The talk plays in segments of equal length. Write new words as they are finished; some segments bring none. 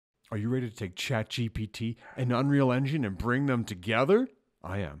Are you ready to take ChatGPT and Unreal Engine and bring them together?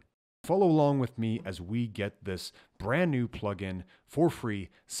 I am. Follow along with me as we get this brand new plugin for free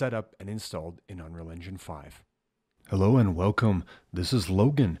set up and installed in Unreal Engine 5. Hello and welcome. This is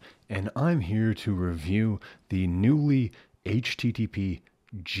Logan, and I'm here to review the newly HTTP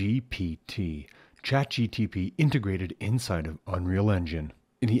GPT ChatGPT integrated inside of Unreal Engine.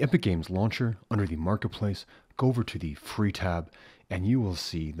 In the Epic Games launcher, under the Marketplace, go over to the Free tab, and you will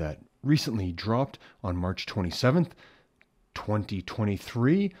see that recently dropped on March 27th,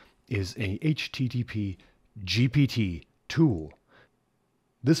 2023, is a HTTP GPT tool.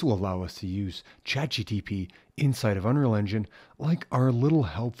 This will allow us to use ChatGPT inside of Unreal Engine like our little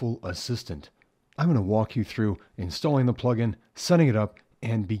helpful assistant. I'm going to walk you through installing the plugin, setting it up,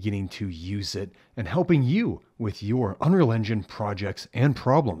 and beginning to use it, and helping you with your Unreal Engine projects and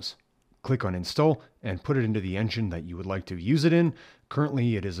problems. Click on install and put it into the engine that you would like to use it in.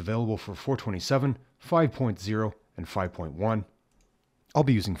 Currently it is available for 427, 5.0, and 5.1. I'll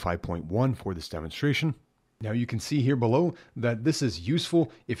be using 5.1 for this demonstration. Now you can see here below that this is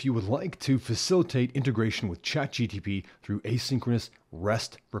useful if you would like to facilitate integration with ChatGPT through asynchronous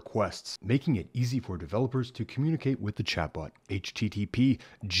REST requests, making it easy for developers to communicate with the chatbot. HTTP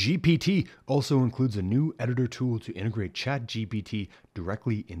GPT also includes a new editor tool to integrate ChatGPT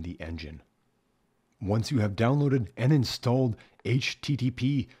directly in the engine. Once you have downloaded and installed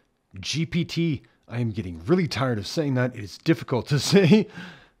HTTP GPT, I am getting really tired of saying that. It is difficult to say.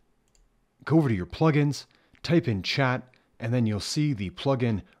 Go over to your plugins, type in chat, and then you'll see the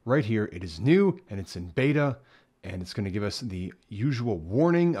plugin right here. It is new and it's in beta, and it's going to give us the usual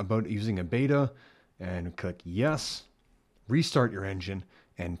warning about using a beta, and click yes, restart your engine,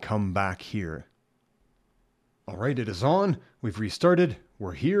 and come back here. All right, it is on. We've restarted.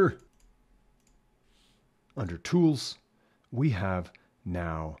 We're here. Under tools, we have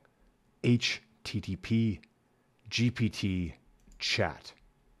now HTTP GPT chat.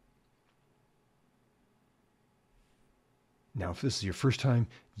 Now, if this is your first time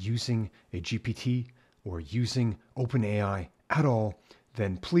using a GPT or using OpenAI at all,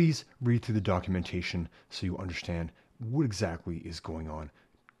 then please read through the documentation so you understand what exactly is going on.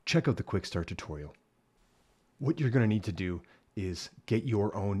 Check out the quick start tutorial. What you're going to need to do is get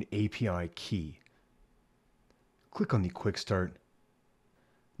your own API key. Click on the quick start.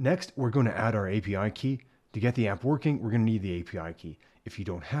 Next, we're going to add our API key. To get the app working, we're going to need the API key. If you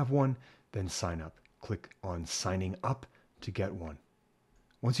don't have one, then sign up. Click on signing up to get one.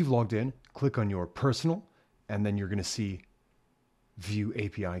 Once you've logged in, click on your personal, and then you're going to see view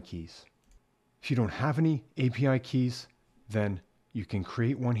API keys. If you don't have any API keys, then you can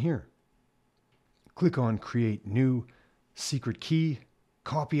create one here. Click on create new secret key,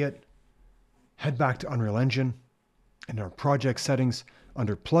 copy it, head back to Unreal Engine, and our project settings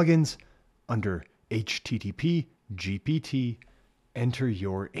under plugins, under HTTP GPT, enter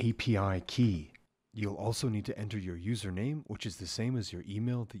your API key. You'll also need to enter your username, which is the same as your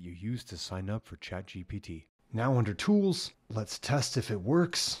email that you use to sign up for ChatGPT. Now under tools, let's test if it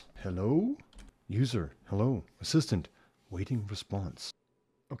works. Hello? User. Hello. Assistant. Waiting response.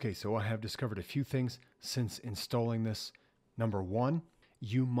 Okay, so I have discovered a few things since installing this. Number one,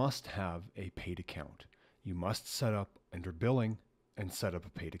 you must have a paid account. You must set up under billing and set up a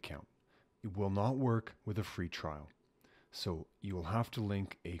paid account. It will not work with a free trial. So you will have to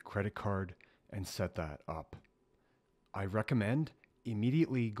link a credit card and set that up. I recommend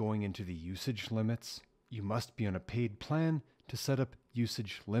immediately going into the usage limits. You must be on a paid plan to set up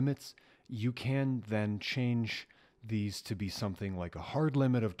usage limits. You can then change these to be something like a hard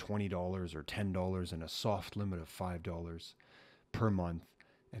limit of $20 or $10 and a soft limit of $5 per month.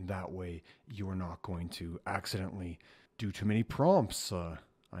 And that way you're not going to accidentally do too many prompts.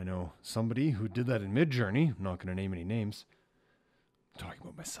 I know somebody who did that in Midjourney. I'm not going to name any names. I'm talking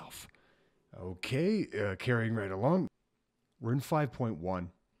about myself. Okay, carrying right along. We're in 5.1.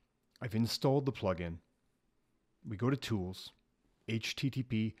 I've installed the plugin. We go to Tools,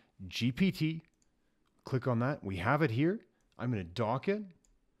 HTTP GPT. Click on that. We have it here. I'm going to dock it.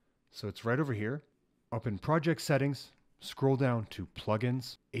 So it's right over here. Up in Project Settings, scroll down to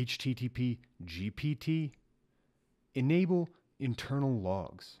Plugins, HTTP GPT. Enable internal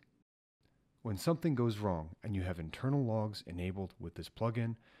logs. When something goes wrong and you have internal logs enabled with this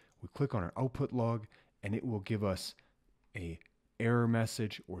plugin, we click on our output log and it will give us an error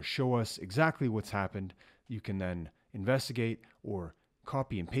message or show us exactly what's happened. You can then investigate or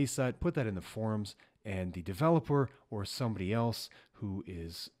copy and paste that, put that in the forums, and the developer or somebody else who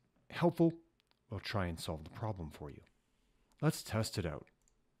is helpful will try and solve the problem for you. Let's test it out.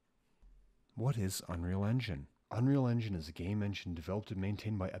 What is Unreal Engine? Unreal Engine is a game engine developed and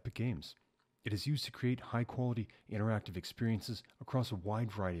maintained by Epic Games. It is used to create high-quality interactive experiences across a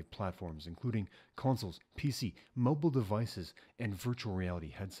wide variety of platforms, including consoles, PC, mobile devices, and virtual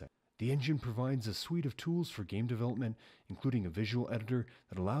reality headsets. The engine provides a suite of tools for game development, including a visual editor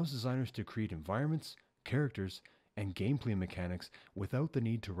that allows designers to create environments, characters, and gameplay mechanics without the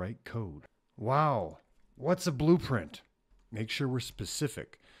need to write code. Wow, what's a blueprint? Make sure we're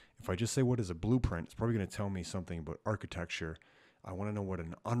specific. If I just say what is a blueprint, it's probably going to tell me something about architecture. I want to know what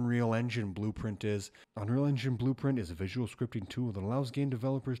an Unreal Engine blueprint is. Unreal Engine Blueprint is a visual scripting tool that allows game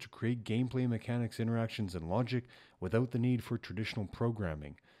developers to create gameplay mechanics, interactions, and logic without the need for traditional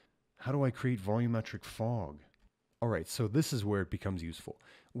programming. How do I create volumetric fog? All right, so this is where it becomes useful.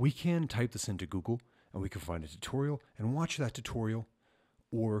 We can type this into Google and we can find a tutorial and watch that tutorial,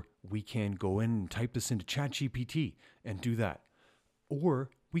 or we can go in and type this into ChatGPT and do that. Or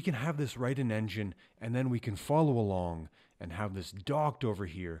we can have this write in engine and then we can follow along and have this docked over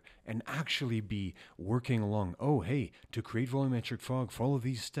here and actually be working along. Oh, hey, to create volumetric fog, follow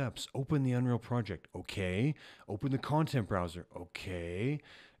these steps. Open the Unreal project. Okay. Open the content browser. Okay.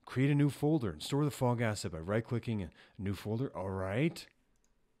 Create a new folder and store the fog asset by right-clicking a new folder. All right.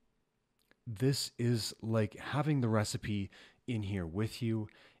 This is like having the recipe in here with you.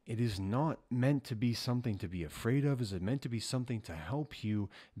 It is not meant to be something to be afraid of. Is it meant to be something to help you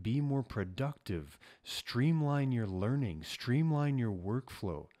be more productive, streamline your learning, streamline your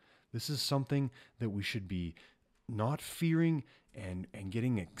workflow? This is something that we should be not fearing and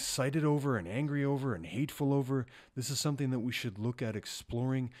getting excited over and angry over and hateful over. This is something that we should look at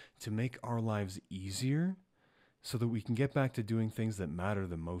exploring to make our lives easier so that we can get back to doing things that matter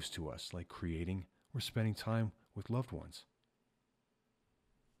the most to us, like creating or spending time with loved ones.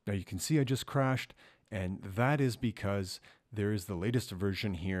 Now you can see I just crashed, and that is because there is the latest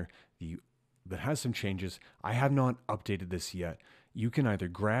version here that has some changes. I have not updated this yet. You can either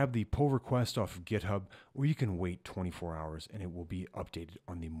grab the pull request off of GitHub, or you can wait 24 hours and it will be updated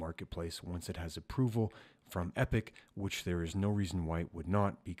on the marketplace once it has approval from Epic, which there is no reason why it would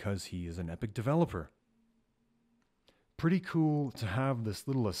not, because he is an Epic developer. Pretty cool to have this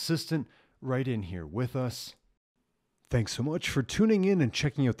little assistant right in here with us. Thanks so much for tuning in and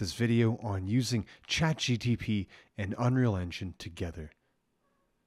checking out this video on using ChatGPT and Unreal Engine together.